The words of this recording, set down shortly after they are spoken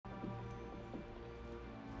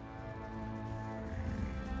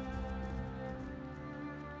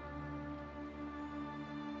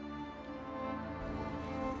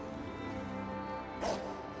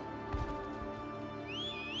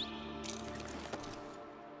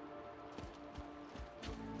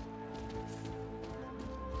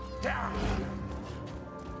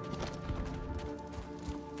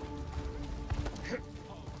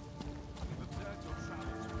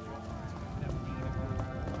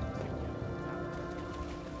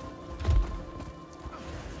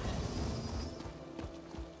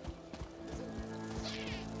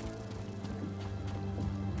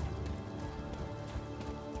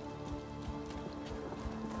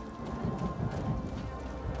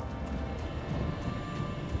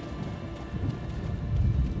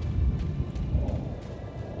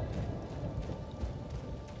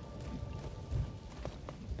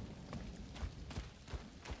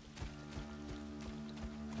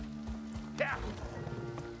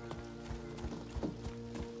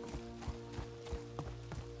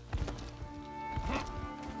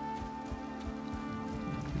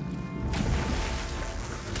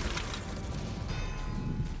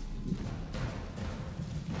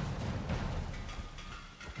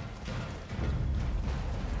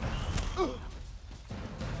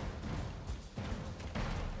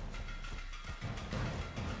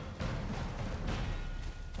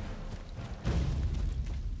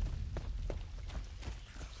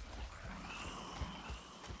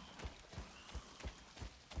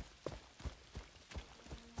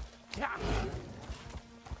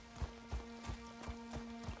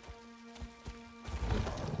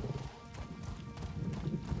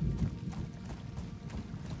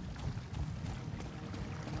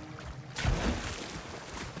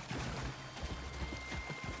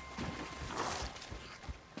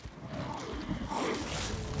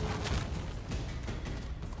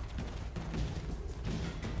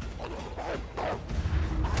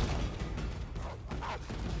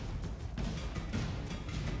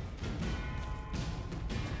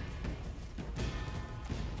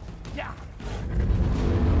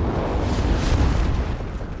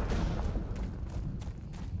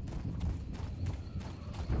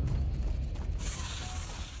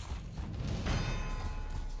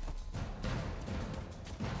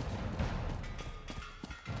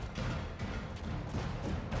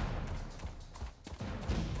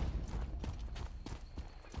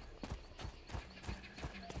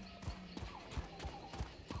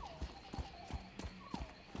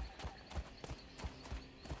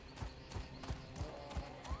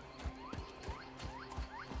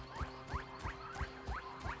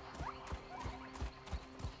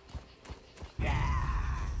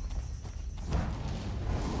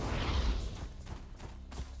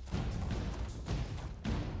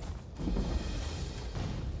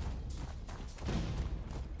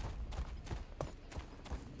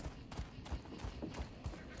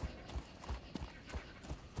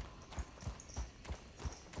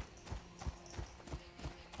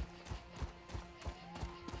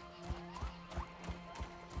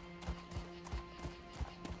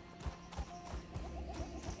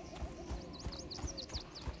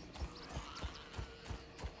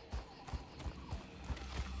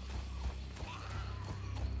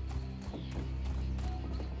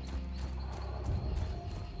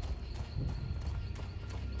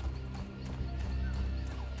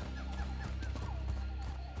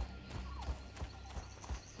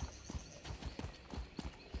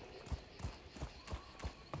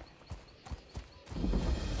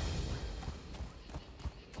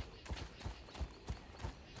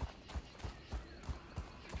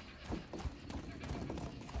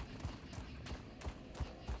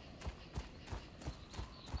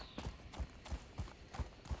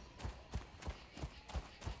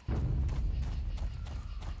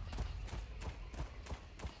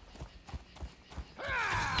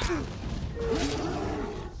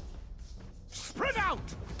Spread out!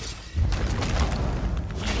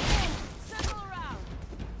 Circle around.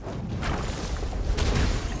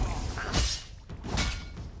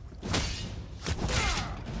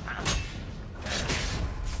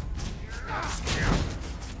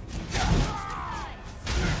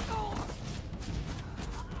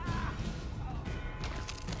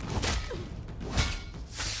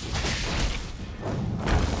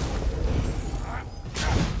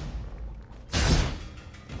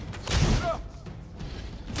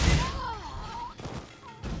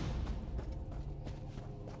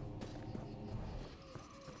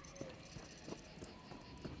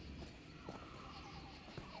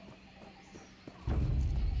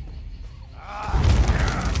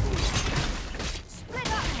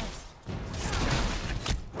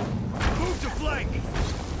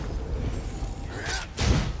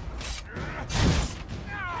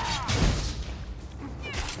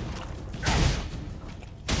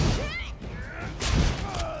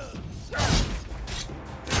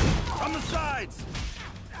 On the sides!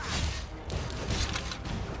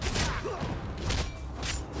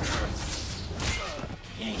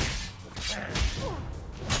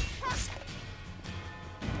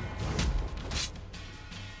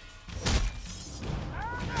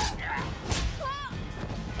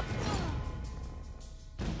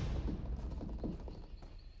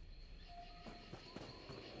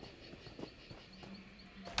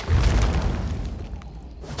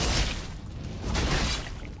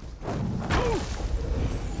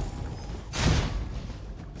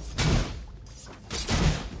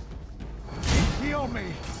 Heal me!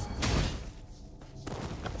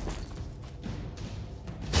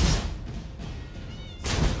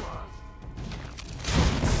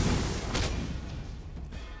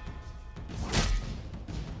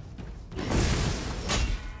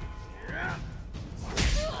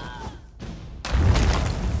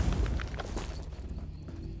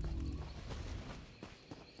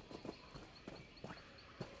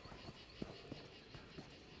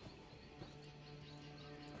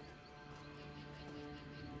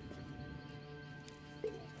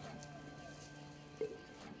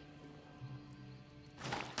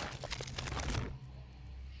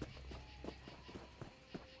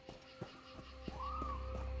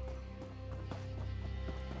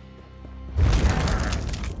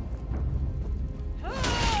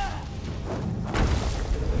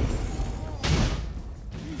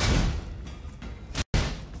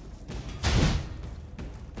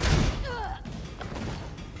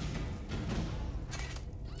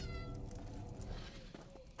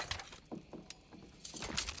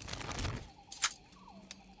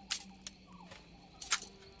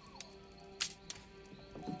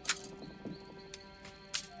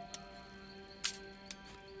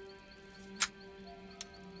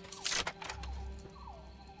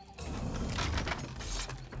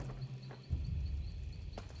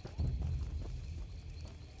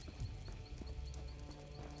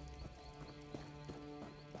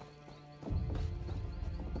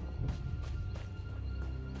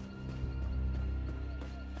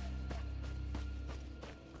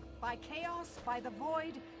 by chaos, by the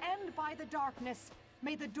void, and by the darkness.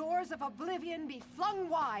 May the doors of oblivion be flung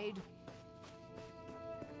wide.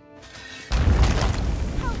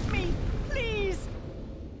 Help me, please!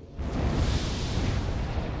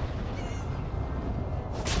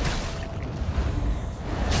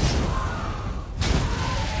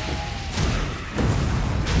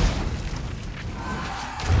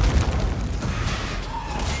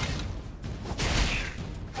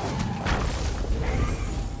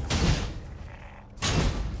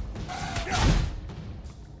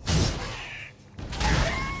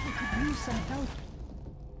 Some help.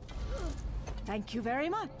 Thank you very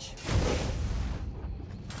much.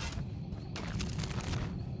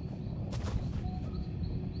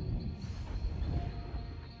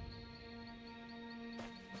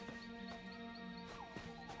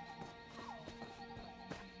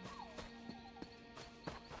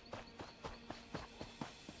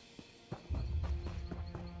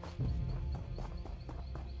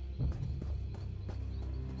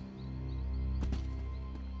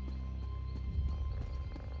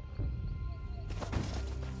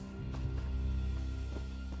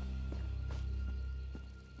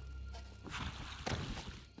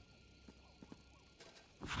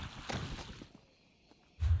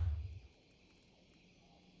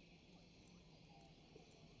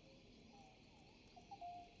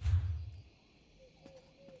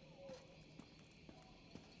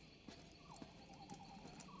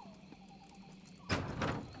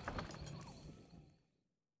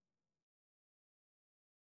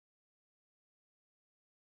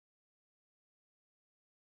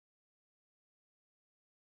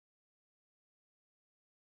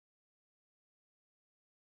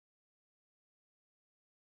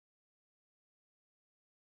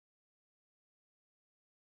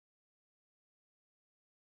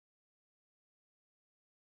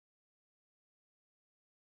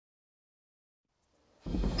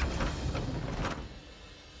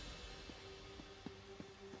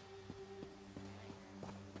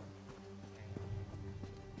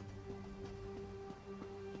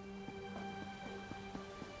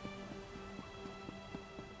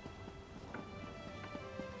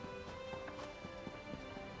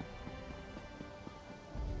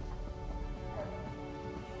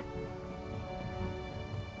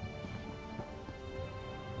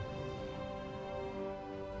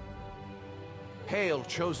 Hail,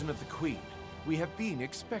 chosen of the Queen. We have been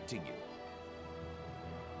expecting you.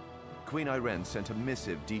 Queen Irene sent a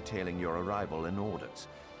missive detailing your arrival and orders.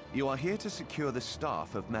 You are here to secure the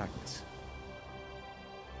staff of Magnus.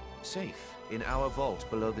 Safe in our vault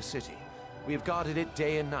below the city. We have guarded it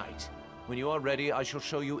day and night. When you are ready, I shall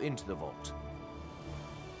show you into the vault.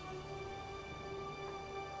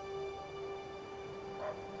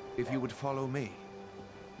 If you would follow me.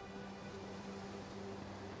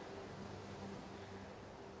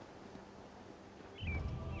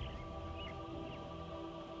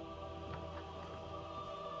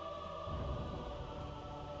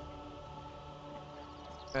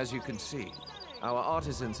 As you can see, our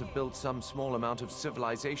artisans have built some small amount of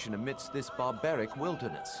civilization amidst this barbaric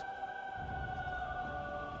wilderness.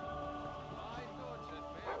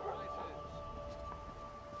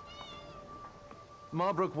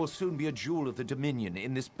 Marbrook will soon be a jewel of the Dominion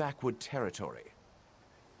in this backward territory.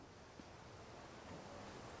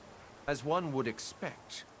 As one would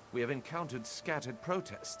expect, we have encountered scattered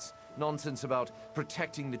protests, nonsense about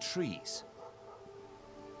protecting the trees.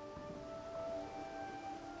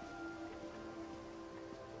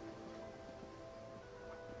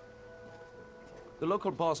 The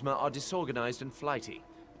local Bosmer are disorganized and flighty.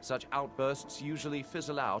 Such outbursts usually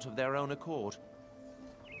fizzle out of their own accord.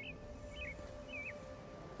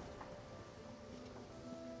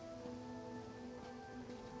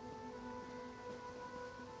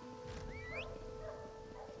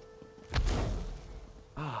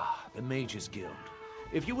 Ah, the Mages Guild.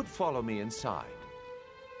 If you would follow me inside.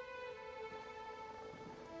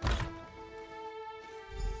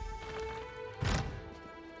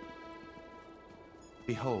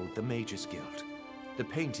 Behold the Mages Guild. The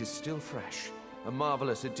paint is still fresh, a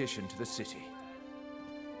marvelous addition to the city.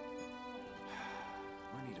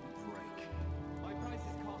 I need a break. My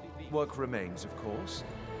prices can't be beat. Work remains, of course,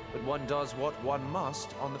 but one does what one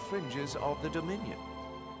must on the fringes of the Dominion.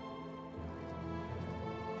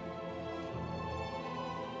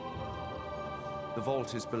 The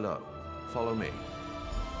vault is below. Follow me.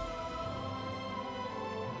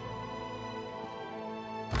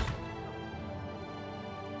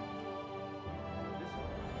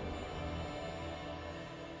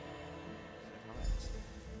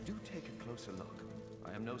 Do take a closer look.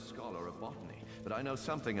 I am no scholar of botany, but I know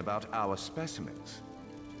something about our specimens.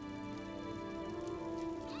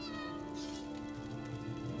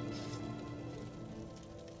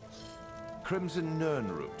 Crimson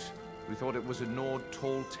Nirnroot. We thought it was a gnawed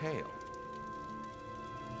tall tale.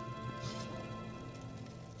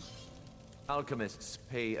 Alchemists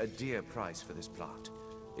pay a dear price for this plant.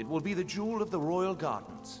 It will be the jewel of the royal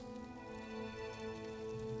gardens.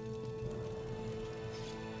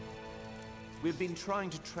 We've been trying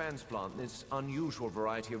to transplant this unusual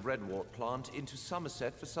variety of redwort plant into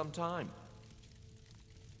Somerset for some time.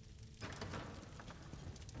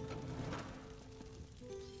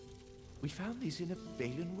 We found these in a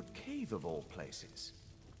Valenwood cave of all places.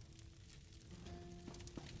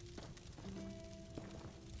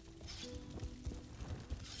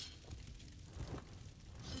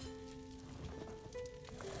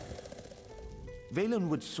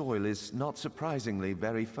 Valenwood soil is not surprisingly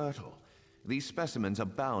very fertile. These specimens are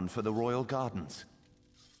bound for the royal gardens.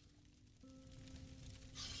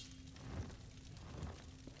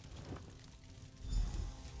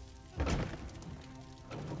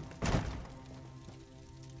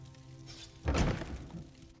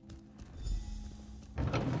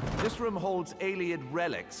 This room holds Ayleid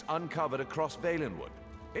relics uncovered across Valenwood.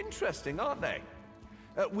 Interesting, aren't they?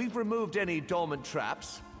 We've removed any dormant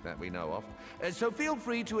traps that we know of, so feel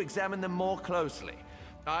free to examine them more closely.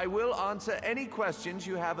 I will answer any questions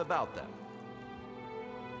you have about them.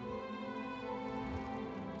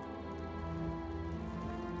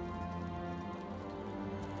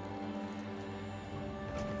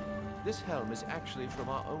 This helm is actually from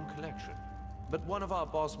our own collection, but one of our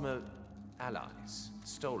Bosmer allies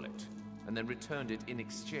stole it and then returned it in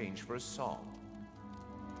exchange for a song.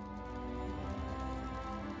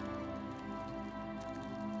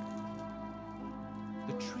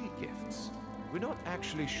 The tree gifts. We're not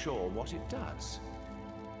actually sure what it does.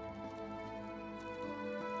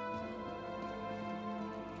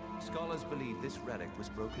 Scholars believe this relic was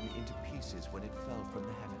broken into pieces when it fell from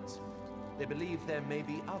the heavens. They believe there may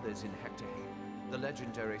be others in Hectorhaven, the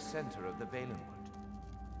legendary center of the Valenwood.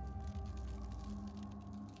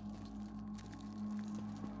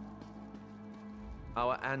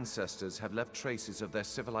 Our ancestors have left traces of their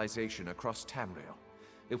civilization across Tamriel.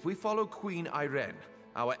 If we follow Queen Irene,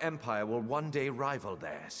 our empire will one day rival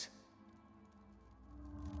theirs.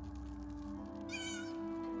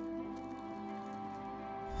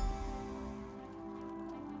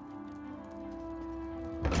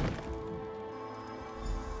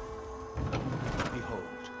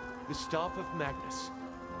 Behold, the Staff of Magnus.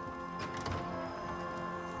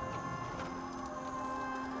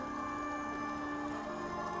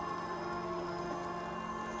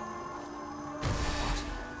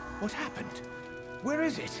 What happened? Where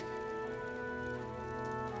is it?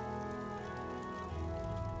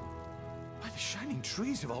 By the shining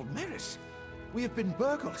trees of Old Meris, we have been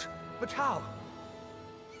burgled. But how?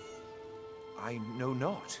 I know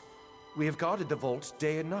not. We have guarded the vault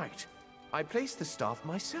day and night. I placed the staff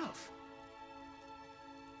myself.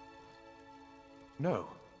 No,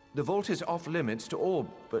 the vault is off limits to all,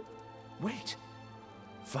 but wait.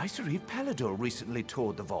 Viceroy Pelador recently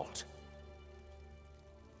toured the vault.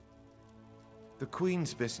 The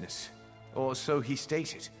Queen's business, or so he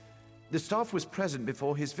stated. The staff was present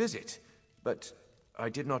before his visit, but I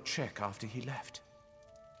did not check after he left.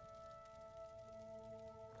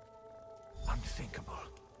 Unthinkable.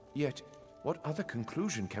 Yet, what other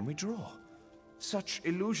conclusion can we draw? Such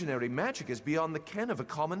illusionary magic is beyond the ken of a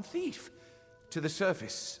common thief. To the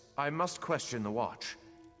surface, I must question the watch.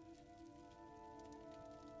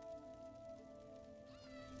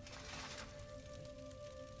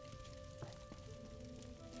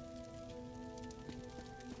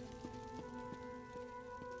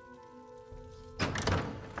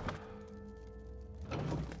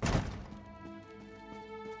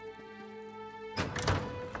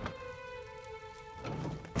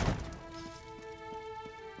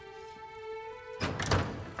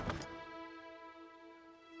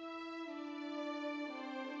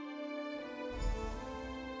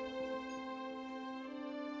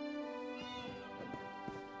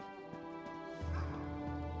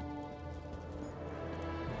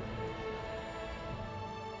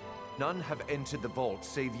 None have entered the vault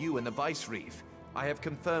save you and the Vicereeve. I have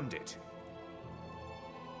confirmed it.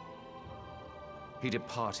 He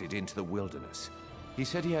departed into the wilderness. He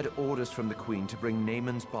said he had orders from the Queen to bring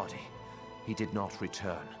Naaman's body. He did not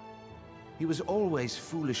return. He was always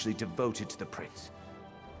foolishly devoted to the prince.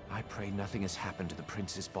 I pray nothing has happened to the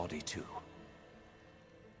prince's body, too.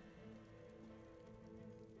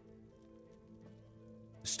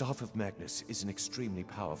 The Staff of Magnus is an extremely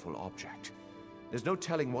powerful object. There's no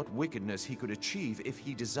telling what wickedness he could achieve if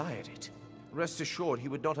he desired it. Rest assured he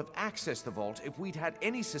would not have accessed the vault if we'd had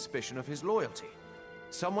any suspicion of his loyalty.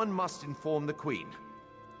 Someone must inform the Queen.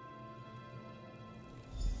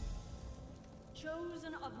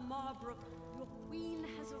 chosen of Marbrook, your queen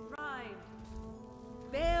has arrived.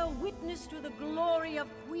 Bear witness to the glory of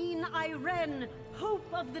Queen Irene, hope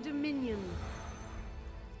of the Dominion.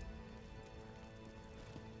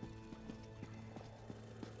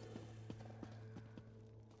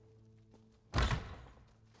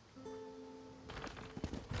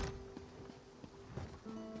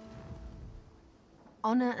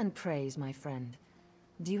 Honor and praise, my friend.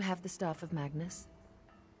 Do you have the Staff of Magnus?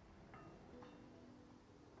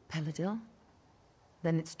 Peladil?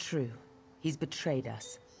 Then it's true. He's betrayed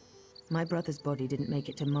us. My brother's body didn't make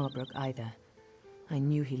it to Marbrook either. I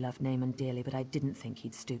knew he loved Naaman dearly, but I didn't think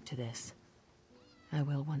he'd stoop to this. I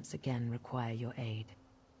will once again require your aid.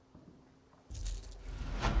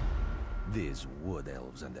 These wood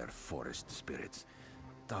elves and their forest spirits.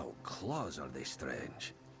 How close are they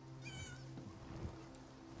strange?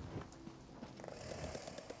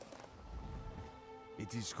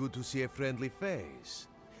 It is good to see a friendly face.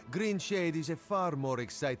 Greenshade is a far more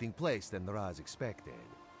exciting place than Raz expected.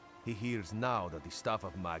 He hears now that the Staff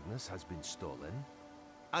of Magnus has been stolen.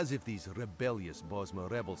 As if these rebellious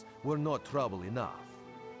Bosmer rebels were not trouble enough.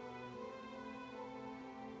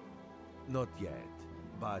 Not yet,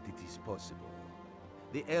 but it is possible.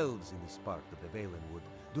 The elves in this part of the Valenwood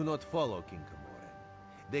do not follow King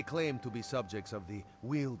Camoran. They claim to be subjects of the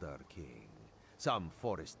Wielder King, some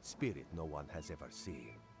forest spirit no one has ever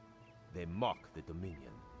seen. They mock the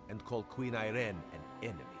Dominion and call Queen Irene an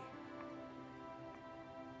enemy.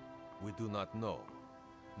 We do not know.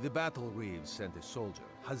 The Battle Reeves sent a soldier,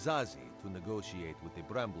 Hazazi, to negotiate with the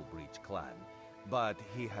Bramblebreach clan, but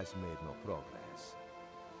he has made no progress.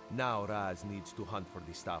 Now Raz needs to hunt for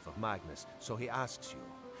the Staff of Magnus, so he asks you,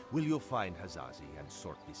 will you find Hazazi and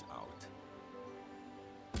sort this out?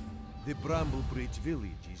 The Bramblebreach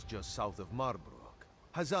village is just south of Marbrook.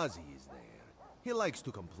 Hazazi is there. He likes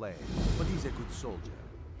to complain, but he's a good soldier.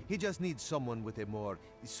 He just needs someone with a more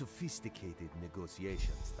sophisticated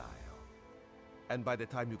negotiation style. And by the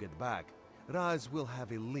time you get back, Raz will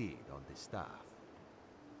have a lead on the staff.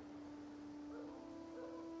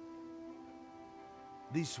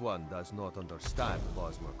 This one does not understand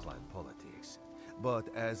Bosmer clan politics,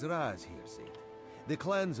 but as Raz hears it, the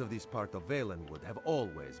clans of this part of Valenwood have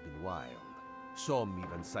always been wild. Some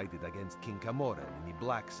even sided against King Camoran in the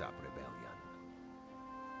Blacksap Rebellion.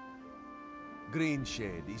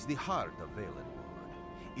 Greenshade is the heart of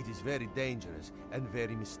Valenwood. It is very dangerous and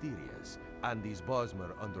very mysterious, and these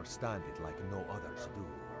Bosmer understand it like no others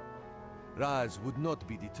do. Raz would not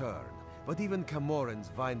be deterred, but even Camoran's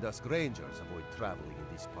Vindusk Rangers avoid traveling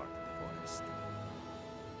in this part of the forest.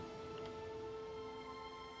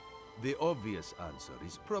 The obvious answer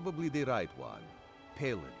is probably the right one.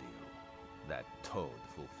 Peladil. That toad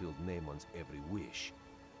fulfilled Naaman's every wish.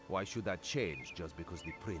 Why should that change just because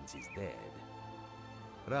the prince is dead?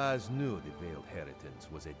 Raz knew the Veiled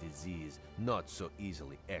Heritance was a disease not so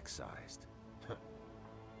easily excised.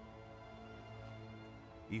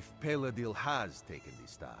 If Peladil has taken the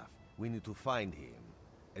staff, we need to find him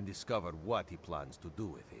and discover what he plans to do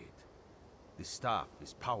with it. The staff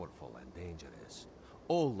is powerful and dangerous.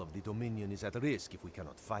 All of the Dominion is at risk if we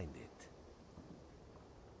cannot find it.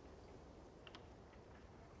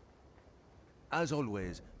 As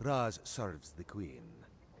always, Raz serves the Queen.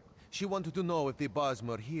 She wanted to know if the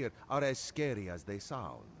Bosmer here are as scary as they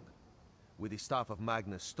sound. With the Staff of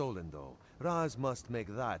Magnus stolen, though, Raz must make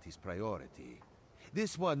that his priority.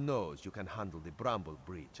 This one knows you can handle the Bramble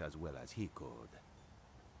Breach as well as he could.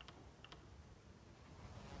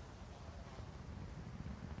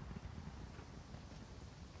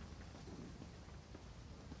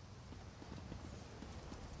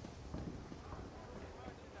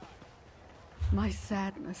 My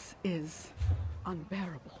sadness is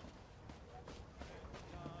unbearable.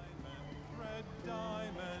 Red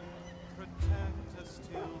diamond, protect us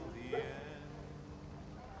till the end.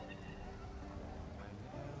 When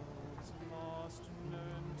elves lost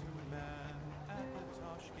learn to man,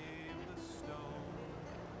 Apatosh gave the stone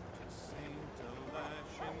to Saint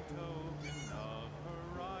Elesh in token of her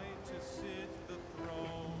right to sit the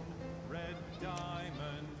throne. Red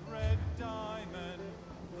diamond,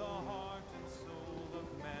 the heart and soul of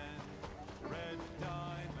man. Red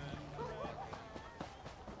diamond,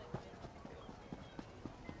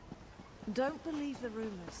 Don't believe the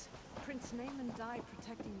rumors. Prince Naaman died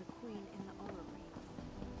protecting the queen in the orrery.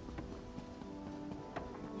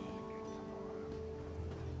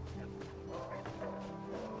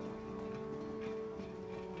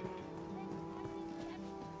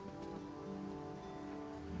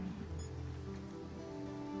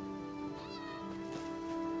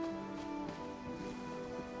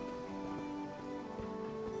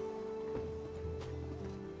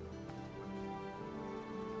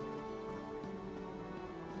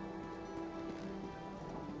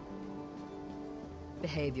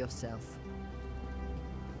 Behave yourself.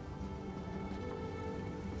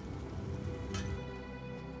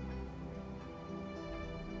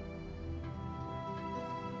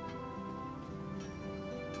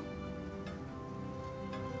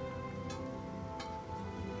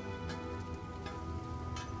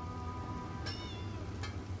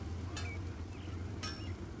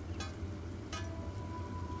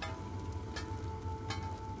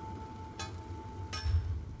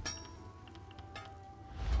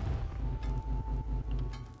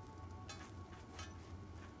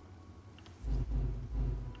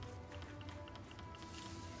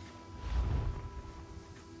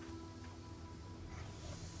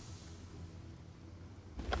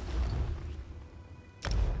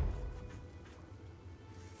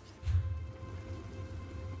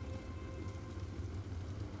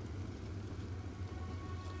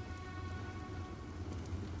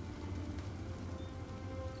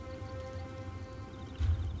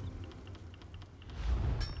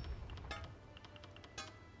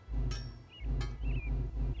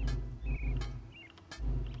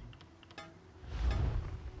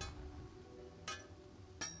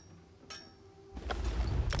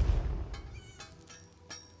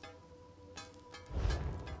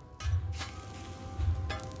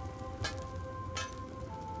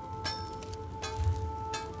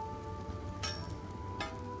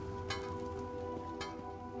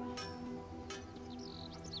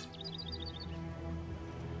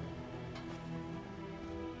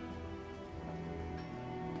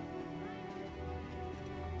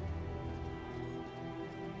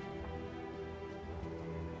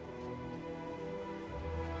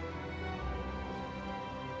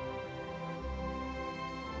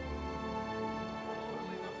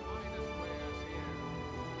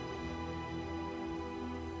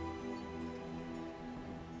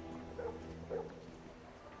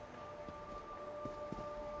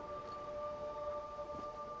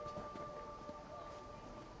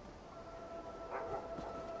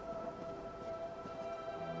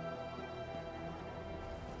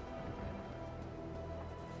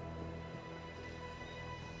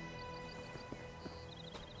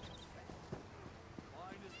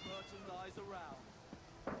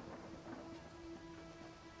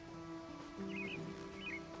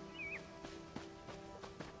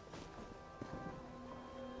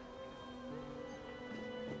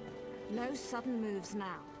 No sudden moves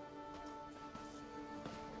now.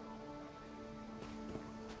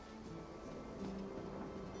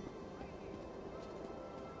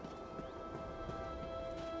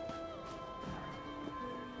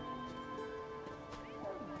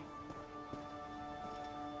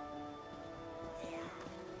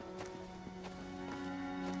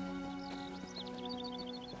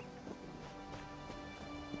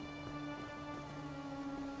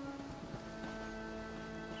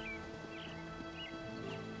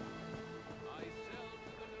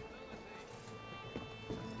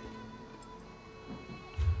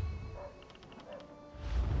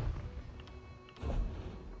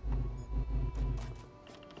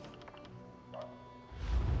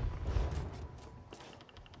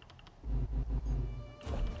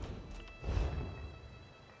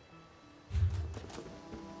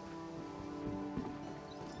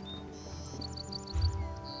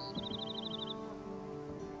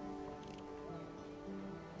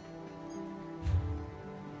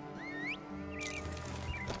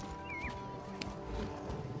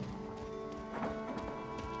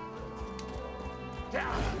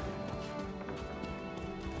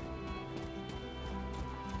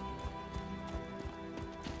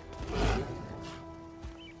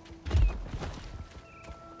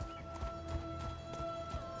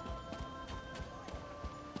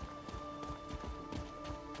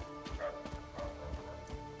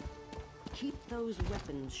 Keep those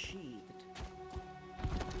weapons sheathed.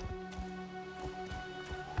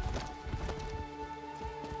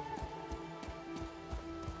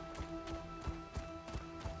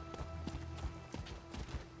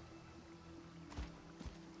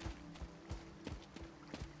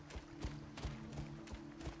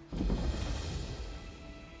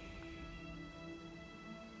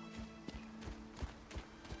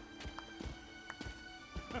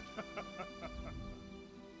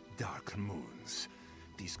 Dark moons.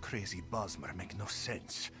 These crazy Bosmer make no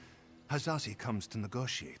sense. Hazazi comes to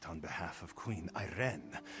negotiate on behalf of Queen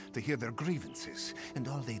Irene to hear their grievances, and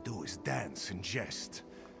all they do is dance and jest.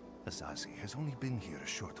 Hazazi has only been here a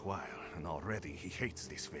short while, and already he hates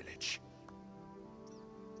this village.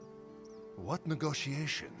 What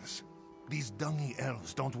negotiations? These dungy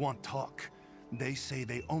elves don't want talk. They say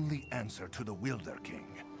they only answer to the Wilder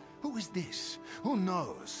King. Who is this? Who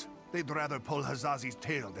knows? They'd rather pull Hazazi's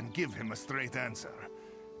tail than give him a straight answer.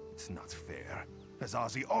 It's not fair.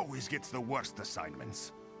 Hazazi always gets the worst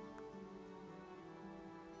assignments.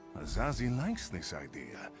 Hazazi likes this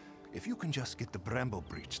idea. If you can just get the Bramble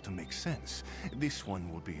Breach to make sense, this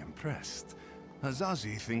one will be impressed.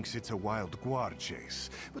 Hazazi thinks it's a wild guar chase,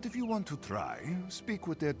 but if you want to try, speak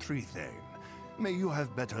with their tree thane. May you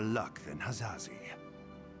have better luck than Hazazi.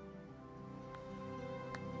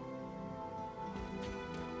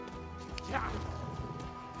 Yeah.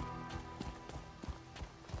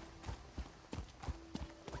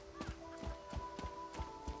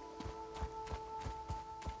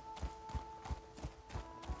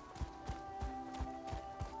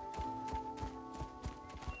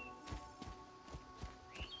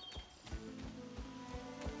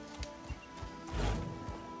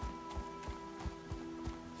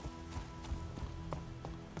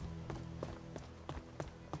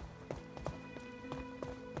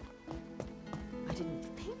 I didn't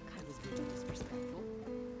think I was being disrespectful.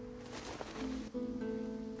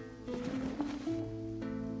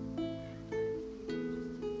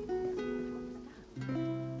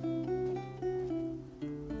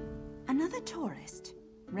 Another tourist.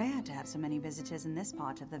 Rare to have so many visitors in this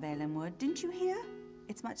part of the Valenwood, didn't you hear?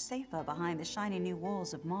 It's much safer behind the shiny new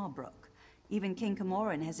walls of Marbrook. Even King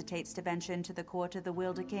Camoran hesitates to venture into the court of the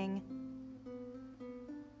Wilder King.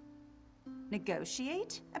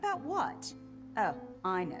 Negotiate? About what? Oh,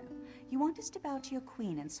 I know. You want us to bow to your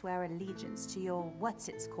queen and swear allegiance to your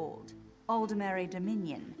what's-it's-called? Aldermary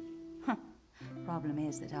Dominion. Huh. Problem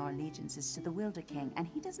is that our allegiance is to the Wilder King, and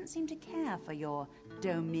he doesn't seem to care for your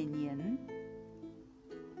dominion.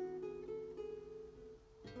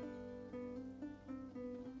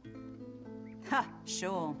 Ha!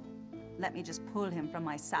 Sure. Let me just pull him from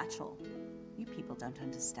my satchel. You people don't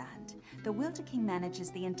understand. The Wilder King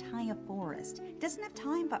manages the entire forest. He doesn't have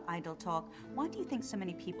time for idle talk. Why do you think so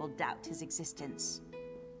many people doubt his existence?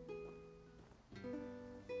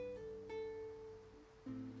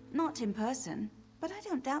 Not in person, but I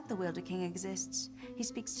don't doubt the Wilder King exists. He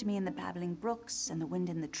speaks to me in the babbling brooks and the wind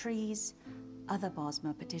in the trees. Other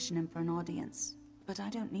Bosmer petition him for an audience, but I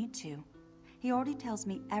don't need to. He already tells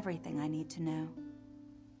me everything I need to know.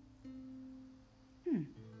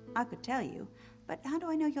 I could tell you, but how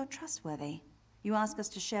do I know you're trustworthy? You ask us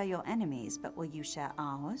to share your enemies, but will you share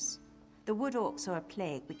ours? The wood orcs are a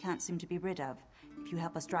plague we can't seem to be rid of. If you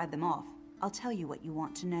help us drive them off, I'll tell you what you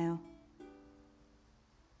want to know.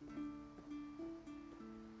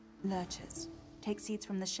 Lurchers. Take seeds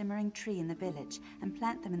from the shimmering tree in the village and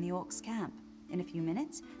plant them in the orcs' camp. In a few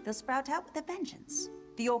minutes, they'll sprout out with a vengeance.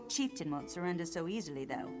 The orc chieftain won't surrender so easily,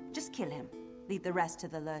 though. Just kill him. Leave the rest to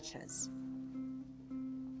the lurchers.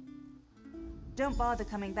 Don't bother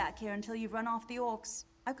coming back here until you've run off the orcs.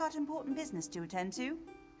 I've got important business to attend to.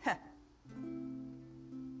 Huh.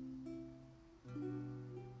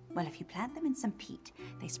 Well, if you plant them in some peat,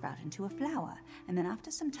 they sprout into a flower, and then after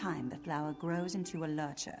some time, the flower grows into a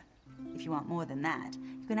lurcher. If you want more than that,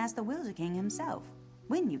 you can ask the Wilder King himself,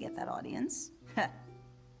 when you get that audience. Huh.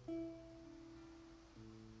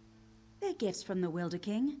 They're gifts from the Wilder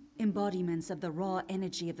King, embodiments of the raw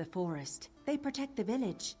energy of the forest. They protect the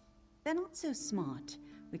village. They're not so smart.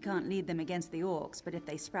 We can't lead them against the orcs, but if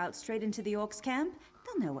they sprout straight into the orcs' camp,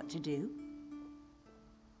 they'll know what to do.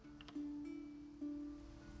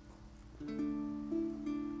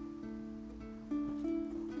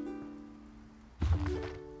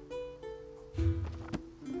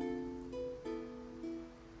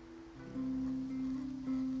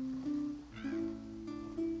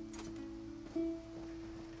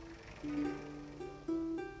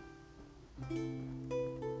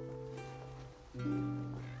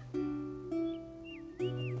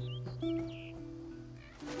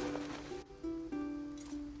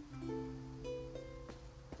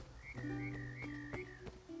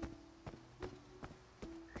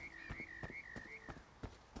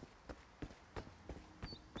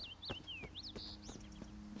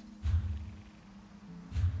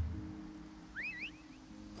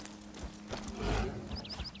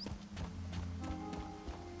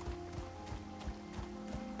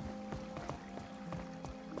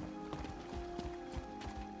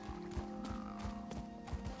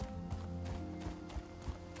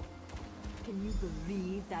 Can you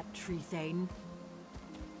believe that tree thane?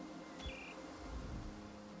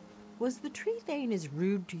 Was the tree thane as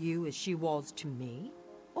rude to you as she was to me?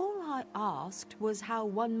 All I asked was how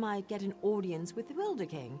one might get an audience with the Wilder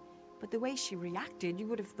King, but the way she reacted, you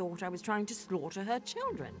would have thought I was trying to slaughter her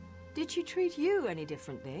children. Did she treat you any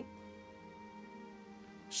differently?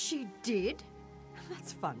 She did?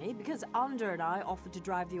 That's funny, because Under and I offered to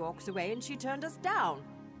drive the orcs away and she turned us down.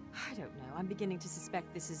 I don't know. I'm beginning to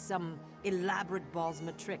suspect this is some elaborate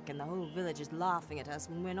Bosmer trick and the whole village is laughing at us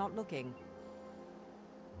when we're not looking.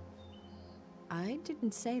 I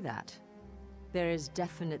didn't say that. There is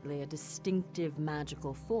definitely a distinctive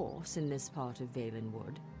magical force in this part of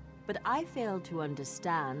Valenwood, but I fail to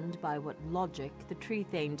understand by what logic the Tree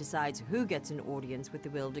Thane decides who gets an audience with the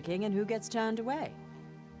Wilder King and who gets turned away.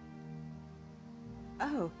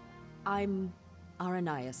 Oh, I'm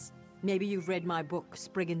Aranias. Maybe you've read my book,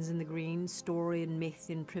 Spriggans in the Green, Story and Myth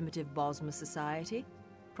in Primitive Bosmer Society?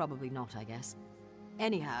 Probably not, I guess.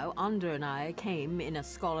 Anyhow, Under and I came in a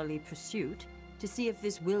scholarly pursuit to see if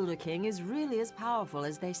this Wilder King is really as powerful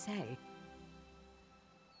as they say.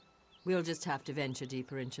 We'll just have to venture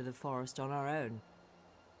deeper into the forest on our own.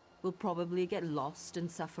 We'll probably get lost and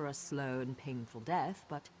suffer a slow and painful death,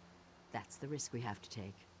 but that's the risk we have to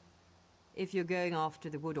take. If you're going after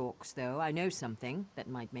the Wood Orcs, though, I know something that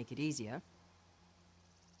might make it easier.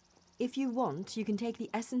 If you want, you can take the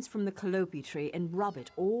essence from the calliope tree and rub it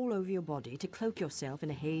all over your body to cloak yourself in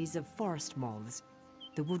a haze of forest moths.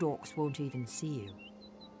 The Wood Orcs won't even see you.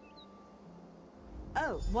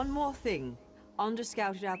 Oh, one more thing. Onder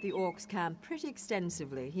scouted out the Orcs' camp pretty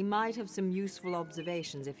extensively. He might have some useful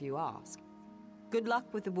observations if you ask. Good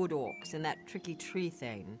luck with the Wood Orcs and that tricky Tree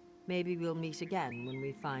Thane. Maybe we'll meet again when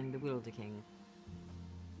we find the Wilder King.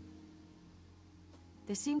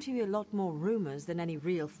 There seem to be a lot more rumors than any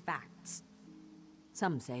real facts.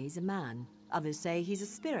 Some say he's a man. Others say he's a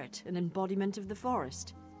spirit, an embodiment of the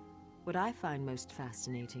forest. What I find most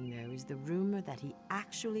fascinating, though, is the rumor that he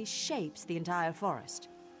actually shapes the entire forest.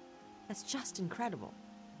 That's just incredible.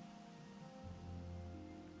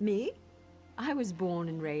 Me? I was born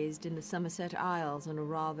and raised in the Somerset Isles on a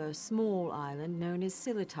rather small island known as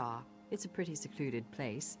Silitar. It's a pretty secluded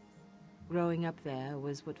place. Growing up there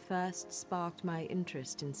was what first sparked my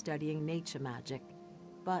interest in studying nature magic.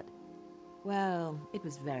 But, well, it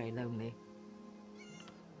was very lonely.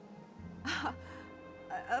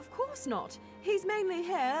 Of course not. He's mainly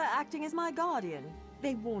here acting as my guardian.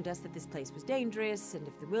 They warned us that this place was dangerous, and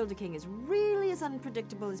if the Wilder King is really as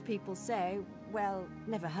unpredictable as people say, well,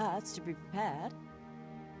 never hurts to be prepared.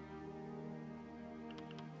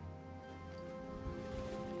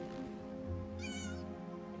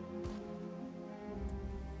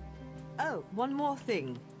 Oh, one more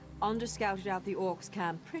thing. Onder scouted out the Orcs'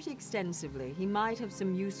 camp pretty extensively. He might have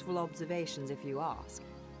some useful observations if you ask.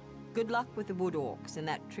 Good luck with the Wood Orcs and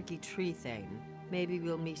that tricky Tree Thane. Maybe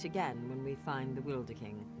we'll meet again when we find the Wilder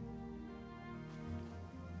King.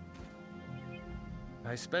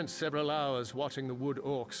 I spent several hours watching the Wood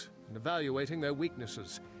Orcs and evaluating their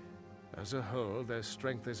weaknesses. As a whole, their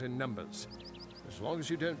strength is in numbers. As long as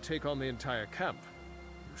you don't take on the entire camp,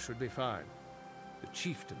 you should be fine. The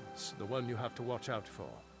chieftain's the one you have to watch out for.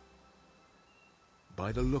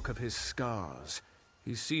 By the look of his scars,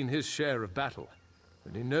 he's seen his share of battle,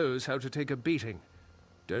 and he knows how to take a beating.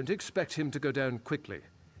 Don't expect him to go down quickly.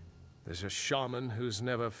 There's a shaman who's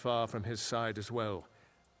never far from his side as well.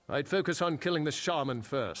 I'd focus on killing the shaman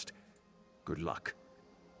first. Good luck.